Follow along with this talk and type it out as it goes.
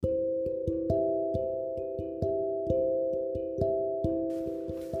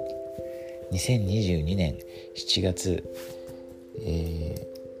2022年7月、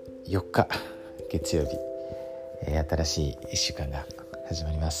4日月曜日、新しい1週間が始ま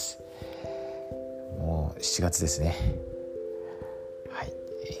ります。もう7月ですね。はい、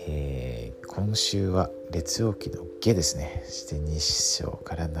今週は列王記の下ですね。そして2章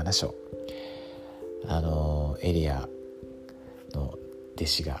から7章、エリアの弟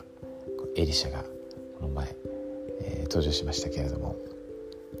子がエリシャがこの前、登場しましたけれども、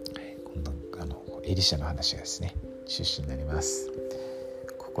今度エリシャの話がですね中心になります。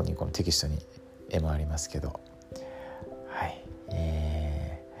ここにこのテキストに絵もありますけど、はい、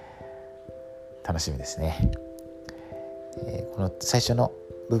楽しみですね。この最初の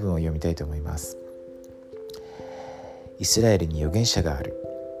部分を読みたいと思います。イスラエルに預言者がある。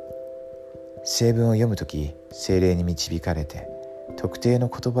聖文を読むとき、聖霊に導かれて特定の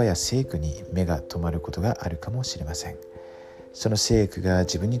言葉や聖句に目が留まることがあるかもしれません。その聖句が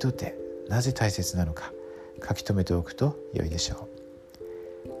自分にとってなぜ大切なのか書き留めておくと良いでしょ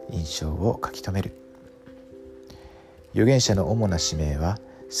う。印象を書き留める。預言者の主な使命は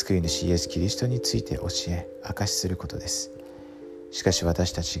救い主イエス・キリストについて教え証しすることです。しかし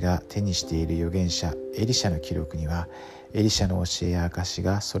私たちが手にしている預言者エリシャの記録にはエリシャの教えや証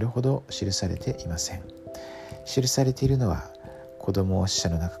がそれほど記されていません。記されているのは子供を死者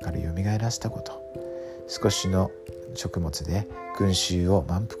の中からよみがえらせたこと、少しの食物で群衆を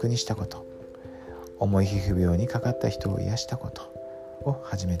満腹にしたこと、重い皮膚病にかかった人を癒したことを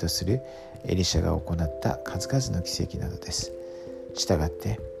はじめとするエリシャが行った数々の奇跡などです。したがっ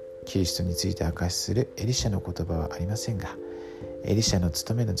てキリストについて証しするエリシャの言葉はありませんが、エリシャの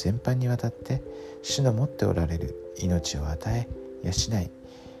務めの全般にわたって主の持っておられる命を与え養い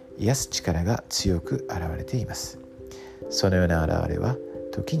癒す力が強く現れています。そのような現れは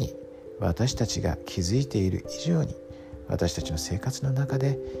時に私たちが気づいている以上に私たちの生活の中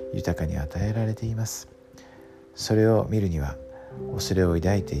で豊かに与えられています。それを見るには恐れを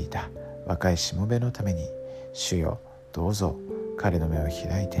抱いていた若いしもべのために、主よどうぞ彼の目を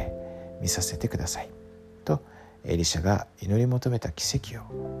開いて見させてくださいとエリシャが祈り求めた奇跡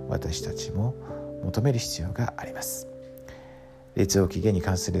を私たちも求める必要があります。列王記下に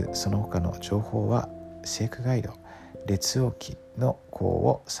関するその他の情報は聖句ガイド列王記の項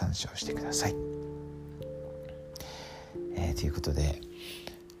を参照してください。ということで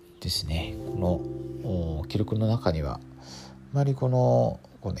ですね、この記録の中にはあまりこの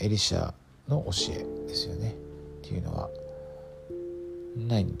エリシャの教えですよねっていうのは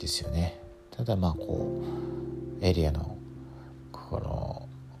ないんですよね。ただエリアのこの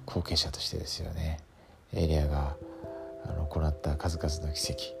後継者としてですよね、エリアが行った数々の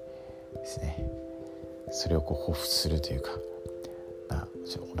奇跡ですね、それを彷彿するというか、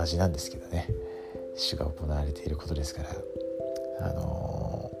同じなんですけどね、主が行われていることですから、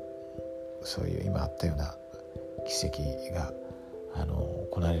そういう今あったような奇跡が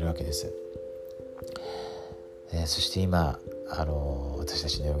行われるわけです。そして今私た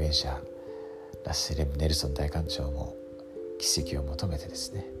ちの預言者ラッセル・ネルソン大官長も奇跡を求めてで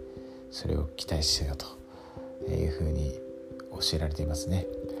すね、それを期待せよというふうに教えられていますね。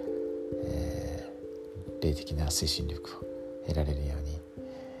霊的な推進力を得られるように、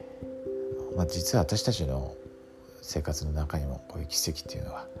実は私たちの生活の中にもこういう奇跡っていう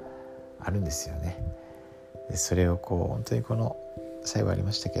のはあるんですよね。でそれを本当にこの最後あり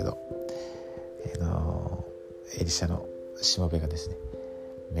ましたけど、エリシャのしもべがですね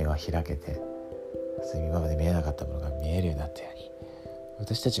目が開けて、今まで見えなかったものが見えるようになったように、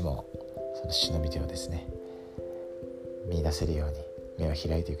私たちもその主の御手をですね見出せるように目を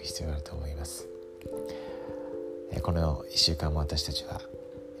開いていく必要があると思います。この1週間も私たちは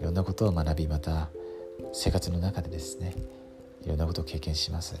いろんなことを学び、また生活の中でですねいろんなことを経験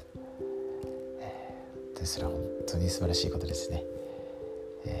します。それは本当に素晴らしいことですね。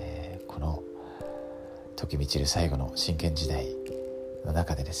この時満ちる最後の真剣時代の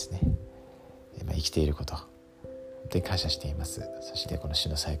中でですね、生きていること本当に感謝しています。そしてこの主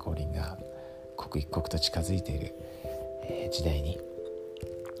の再降臨が刻一刻と近づいている時代に、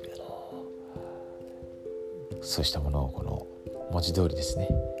そうしたものをこの文字通りですね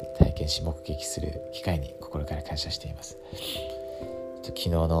体験し目撃する機会に心から感謝しています。昨日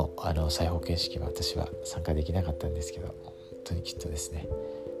の裁縫形式は私は参加できなかったんですけど、本当にきっとですね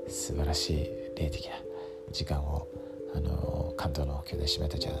素晴らしい霊的な時間を関東の兄弟姉妹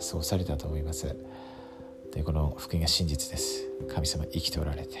たちは過ごされたと思います。でこの福音が真実です。神様生きてお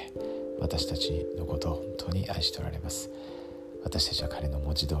られて私たちのことを本当に愛しておられます。私たちは彼の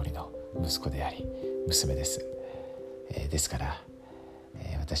文字通りの息子であり娘です。ですから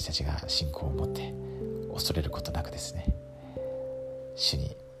私たちが信仰を持って恐れることなくですね、主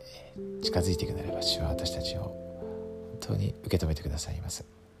に近づいていくならば、主は私たちを本当に受け止めてくださいます。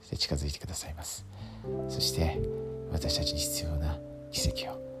そして近づいてくださいます。そして私たちに必要な奇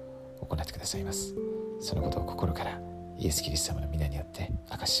跡を行ってくださいます。そのことを心からイエス・キリスト様の皆によって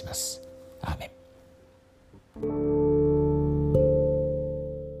証しします。アーメン。